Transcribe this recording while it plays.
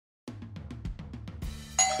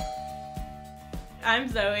I'm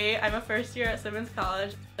Zoe. I'm a first year at Simmons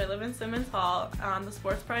College. I live in Simmons Hall on the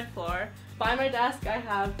Sports Pride floor. By my desk I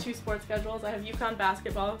have two sports schedules. I have UConn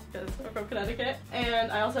basketball because we're from Connecticut,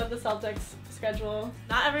 and I also have the Celtics schedule.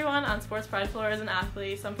 Not everyone on Sports Pride floor is an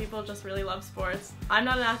athlete. Some people just really love sports. I'm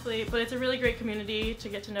not an athlete, but it's a really great community to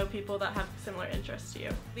get to know people that have similar interests to you.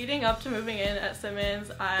 Leading up to moving in at Simmons,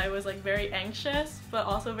 I was very anxious, but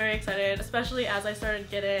also very excited, especially as I started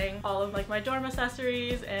getting all of my dorm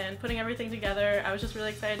accessories and putting everything together. I was just really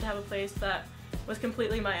excited to have a place that was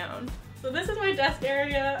completely my own. So this is my desk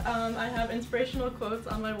area. I have inspirational quotes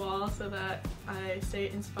on my wall so that I stay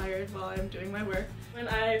inspired while I'm doing my work. When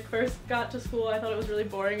I first got to school, I thought it was really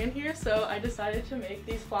boring in here, so I decided to make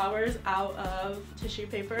these flowers out of tissue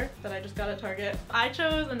paper that I just got at Target. I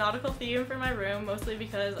chose a nautical theme for my room, mostly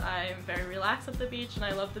because I'm very relaxed at the beach and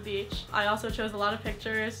I love the beach. I also chose a lot of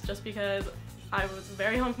pictures just because I was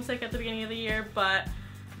very homesick at the beginning of the year, but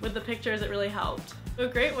with the pictures it really helped. So a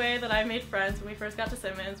great way that I made friends when we first got to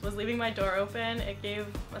Simmons was leaving my door open. It gave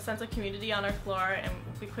a sense of community on our floor, and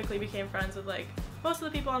we quickly became friends with most of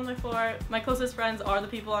the people on my floor. My closest friends are the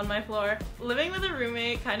people on my floor. Living with a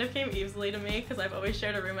roommate kind of came easily to me because I've always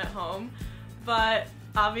shared a room at home, but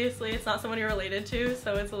obviously it's not someone you're related to,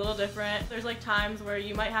 so it's a little different. There's times where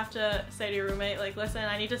you might have to say to your roommate, listen,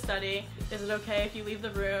 I need to study. Is it okay if you leave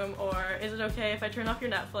the room? Or is it okay if I turn off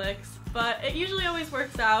your Netflix? But it usually always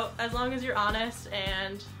works out. As long as you're honest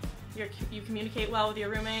and you communicate well with your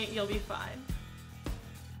roommate, you'll be fine.